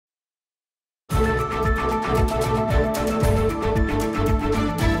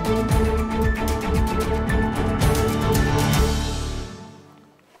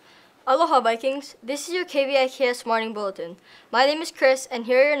Aloha Vikings, this is your KVIKS Morning Bulletin. My name is Chris and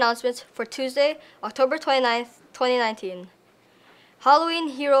here are your announcements for Tuesday, October 29th, 2019. Halloween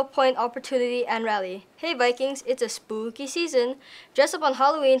Hero Point Opportunity and Rally. Hey Vikings, it's a spooky season. Dress up on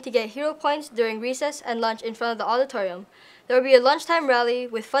Halloween to get hero points during recess and lunch in front of the auditorium. There will be a lunchtime rally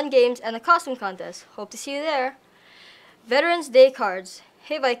with fun games and a costume contest. Hope to see you there. Veterans Day Cards.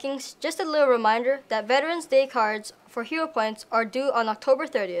 Hey Vikings, just a little reminder that Veterans Day cards for hero points are due on October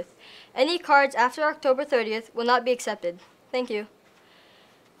 30th. Any cards after October 30th will not be accepted. Thank you.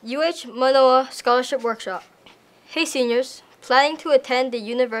 Manoa Scholarship Workshop. Hey seniors, planning to attend the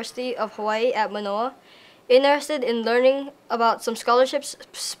University of Hawaii at Manoa? Interested in learning about some scholarships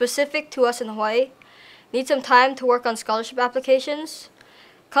specific to us in Hawaii? Need some time to work on scholarship applications?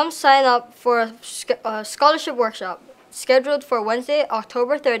 Come sign up for a scholarship workshop scheduled for Wednesday,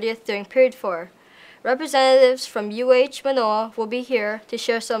 October 30th during Period 4. Representatives from Manoa will be here to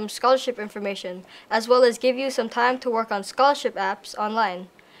share some scholarship information, as well as give you some time to work on scholarship apps online.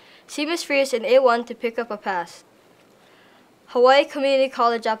 See Ms. Frias in A1 to pick up a pass. Hawaii Community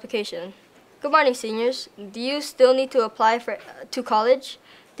College Application. Good morning, seniors. Do you still need to apply to college?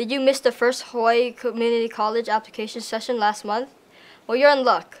 Did you miss the first Hawaii Community College application session last month? Well, you're in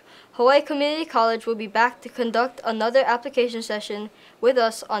luck. Hawaii Community College will be back to conduct another application session with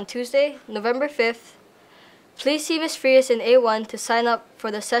us on Tuesday, November 5th. Please see Ms. Frias in A1 to sign up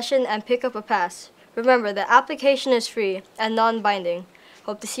for the session and pick up a pass. Remember, the application is free and non-binding.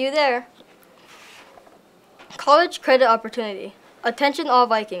 Hope to see you there. College Credit Opportunity. Attention all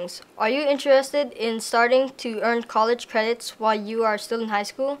Vikings. Are you interested in starting to earn college credits while you are still in high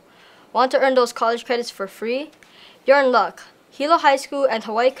school? Want to earn those college credits for free? You're in luck. Hilo High School and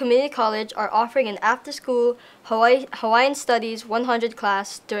Hawaii Community College are offering an after-school Hawaiian Studies 100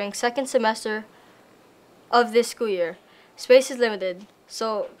 class during second semester of this school year. Space is limited,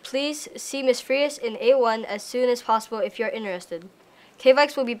 so please see Ms. Frias in A1 as soon as possible if you're interested.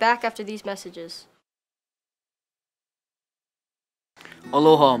 KVIKS will be back after these messages.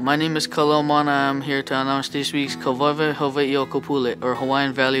 Aloha, my name is Kaleo Mana. I'm here to announce this week's Waiver Hawaii o Kapule, or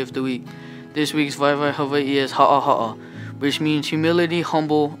Hawaiian Value of the Week. This week's Waiver Hawaii is Ha'a Ha'a, which means humility,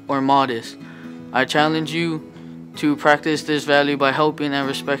 humble, or modest. I challenge you to practice this value by helping and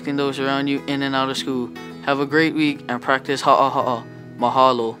respecting those around you in and out of school. Have a great week and practice Ha'a Ha'a.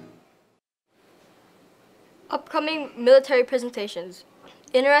 Mahalo. Upcoming military presentations.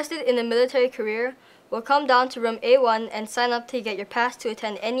 Interested in a military career? Well, come down to room A1 and sign up to get your pass to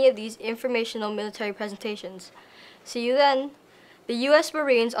attend any of these informational military presentations. See you then. The U.S.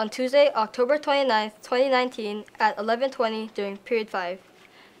 Marines on Tuesday, October 29th, 2019 at 11:20 during Period 5.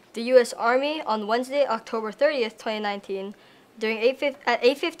 The U.S. Army on Wednesday, October 30th, 2019 at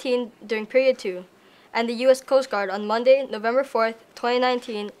 8:15 during Period 2. And the U.S. Coast Guard on Monday, November 4th,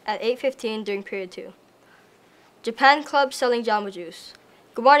 2019 at 8:15 during Period 2. Japan Club selling Jamba Juice.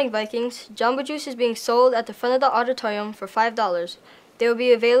 Good morning, Vikings. Jamba Juice is being sold at the front of the auditorium for $5. They will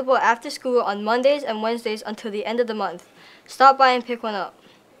be available after school on Mondays and Wednesdays until the end of the month. Stop by and pick one up.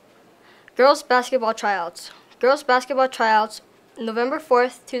 Girls Basketball Tryouts. Girls Basketball Tryouts, November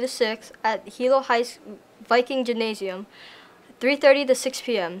 4th to the 6th at Hilo Viking Gymnasium, 3:30 to 6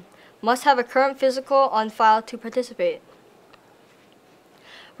 p.m. Must have a current physical on file to participate.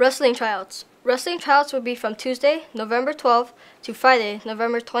 Wrestling Tryouts. Wrestling tryouts will be from Tuesday, November 12th to Friday,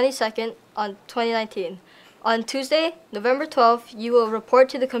 November 22nd on 2019. On Tuesday, November 12th, you will report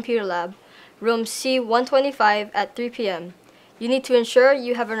to the computer lab, room C125 at 3 p.m. You need to ensure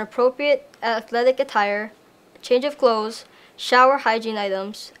you have an appropriate athletic attire, change of clothes, shower hygiene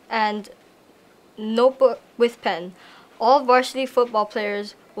items, and notebook with pen. All varsity football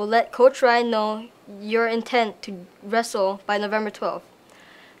players will let Coach Ryan know your intent to wrestle by November 12th.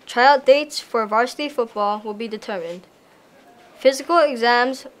 Tryout dates for varsity football will be determined. Physical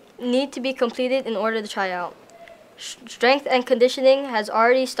exams need to be completed in order to try out. Strength and conditioning has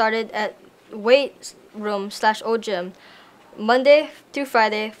already started at weight room/old gym, Monday through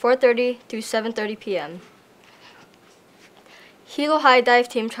Friday, 4:30 to 7:30 p.m. Hilo High Dive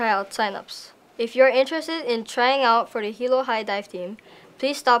Team tryout signups. If you're interested in trying out for the Hilo High Dive Team,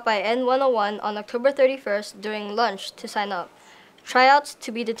 please stop by N101 on October 31st during lunch to sign up. Tryouts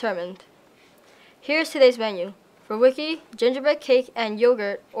to be determined. Here's today's menu. For wiki, gingerbread cake and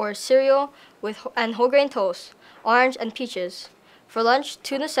yogurt or cereal and whole grain toast, orange and peaches. For lunch,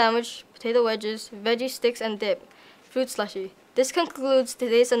 tuna sandwich, potato wedges, veggie sticks and dip, fruit slushy. This concludes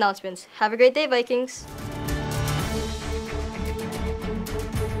today's announcements. Have a great day, Vikings!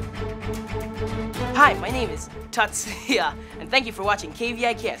 Hi, my name is Tatsuya, and thank you for watching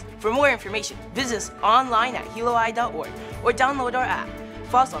KVIKS. For more information, visit us online at HIDOE.org or download our app.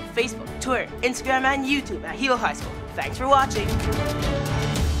 follow us on Facebook, Twitter, Instagram, and YouTube at Hilo High School. Thanks for watching.